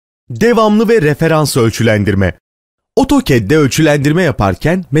Devamlı ve referans ölçülendirme. AutoCAD'de ölçülendirme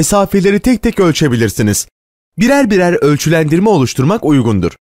yaparken mesafeleri tek tek ölçebilirsiniz. Birer birer ölçülendirme oluşturmak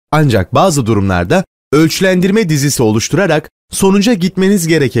uygundur. Ancak bazı durumlarda ölçülendirme dizisi oluşturarak sonuca gitmeniz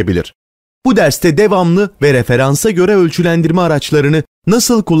gerekebilir. Bu derste devamlı ve referansa göre ölçülendirme araçlarını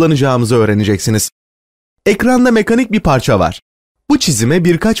nasıl kullanacağımızı öğreneceksiniz. Ekranda mekanik bir parça var. Bu çizime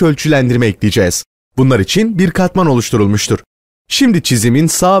birkaç ölçülendirme ekleyeceğiz. Bunlar için bir katman oluşturulmuştur. Şimdi çizimin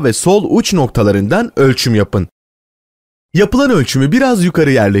sağ ve sol uç noktalarından ölçüm yapın. Yapılan ölçümü biraz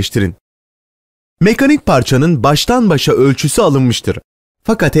yukarı yerleştirin. Mekanik parçanın baştan başa ölçüsü alınmıştır.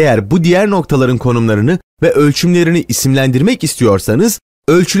 Fakat eğer bu diğer noktaların konumlarını ve ölçümlerini isimlendirmek istiyorsanız,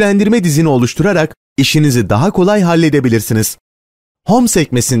 ölçülendirme dizini oluşturarak işinizi daha kolay halledebilirsiniz. Home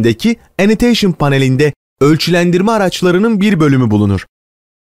sekmesindeki Annotation panelinde ölçülendirme araçlarının bir bölümü bulunur.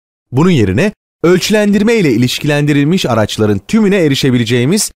 Bunun yerine ölçülendirme ile ilişkilendirilmiş araçların tümüne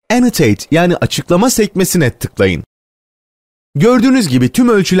erişebileceğimiz Annotate yani açıklama sekmesine tıklayın. Gördüğünüz gibi tüm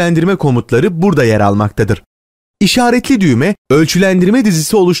ölçülendirme komutları burada yer almaktadır. İşaretli düğme, ölçülendirme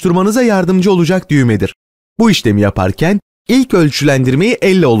dizisi oluşturmanıza yardımcı olacak düğmedir. Bu işlemi yaparken ilk ölçülendirmeyi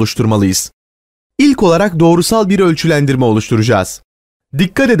elle oluşturmalıyız. İlk olarak doğrusal bir ölçülendirme oluşturacağız.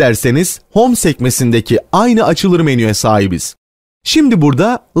 Dikkat ederseniz Home sekmesindeki aynı açılır menüye sahibiz. Şimdi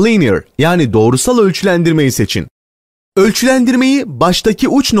burada Linear yani doğrusal ölçülendirmeyi seçin. Ölçülendirmeyi baştaki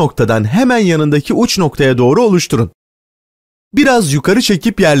uç noktadan hemen yanındaki uç noktaya doğru oluşturun. Biraz yukarı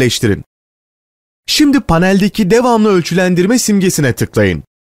çekip yerleştirin. Şimdi paneldeki devamlı ölçülendirme simgesine tıklayın.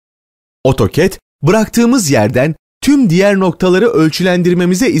 AutoCAD, bıraktığımız yerden tüm diğer noktaları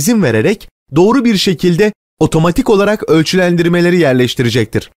ölçülendirmemize izin vererek doğru bir şekilde otomatik olarak ölçülendirmeleri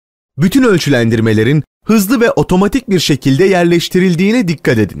yerleştirecektir. Bütün ölçülendirmelerin hızlı ve otomatik bir şekilde yerleştirildiğine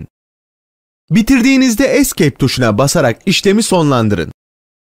dikkat edin. Bitirdiğinizde Escape tuşuna basarak işlemi sonlandırın.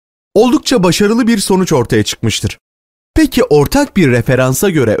 Oldukça başarılı bir sonuç ortaya çıkmıştır. Peki ortak bir referansa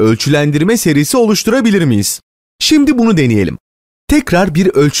göre ölçülendirme serisi oluşturabilir miyiz? Şimdi bunu deneyelim. Tekrar bir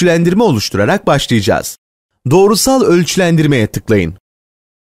ölçülendirme oluşturarak başlayacağız. Doğrusal ölçülendirmeye tıklayın.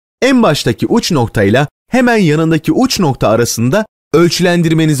 En baştaki uç noktayla hemen yanındaki uç nokta arasında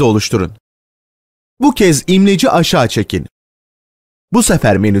ölçülendirmenizi oluşturun. Bu kez imleci aşağı çekin. Bu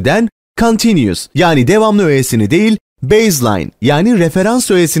sefer menüden Continuous yani devamlı öğesini değil, Baseline yani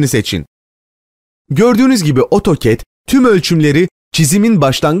referans öğesini seçin. Gördüğünüz gibi AutoCAD tüm ölçümleri çizimin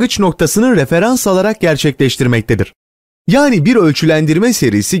başlangıç noktasını referans alarak gerçekleştirmektedir. Yani bir ölçülendirme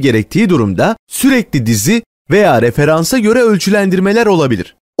serisi gerektiği durumda sürekli dizi veya referansa göre ölçülendirmeler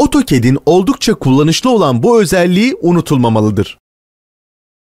olabilir. AutoCAD'in oldukça kullanışlı olan bu özelliği unutulmamalıdır.